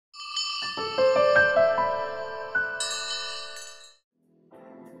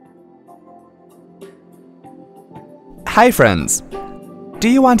Hi friends! Do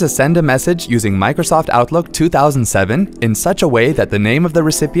you want to send a message using Microsoft Outlook 2007 in such a way that the name of the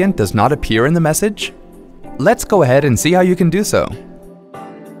recipient does not appear in the message? Let's go ahead and see how you can do so.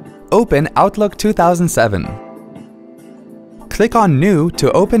 Open Outlook 2007. Click on New to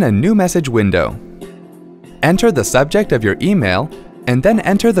open a new message window. Enter the subject of your email and then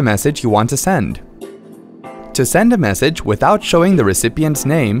enter the message you want to send. To send a message without showing the recipient's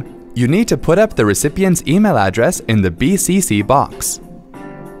name, you need to put up the recipient's email address in the BCC box.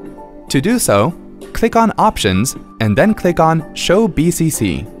 To do so, click on Options and then click on Show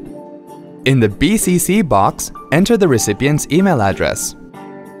BCC. In the BCC box, enter the recipient's email address.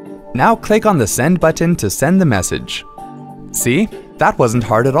 Now click on the Send button to send the message. See? That wasn't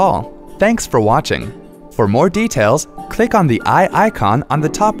hard at all. Thanks for watching. For more details, click on the eye icon on the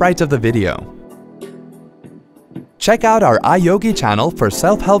top right of the video. Check out our iYogi channel for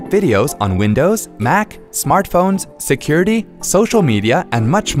self-help videos on Windows, Mac, smartphones, security, social media, and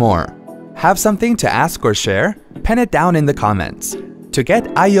much more. Have something to ask or share? Pen it down in the comments. To get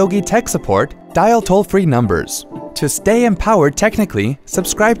iYogi tech support, dial toll-free numbers. To stay empowered technically,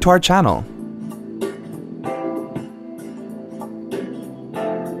 subscribe to our channel.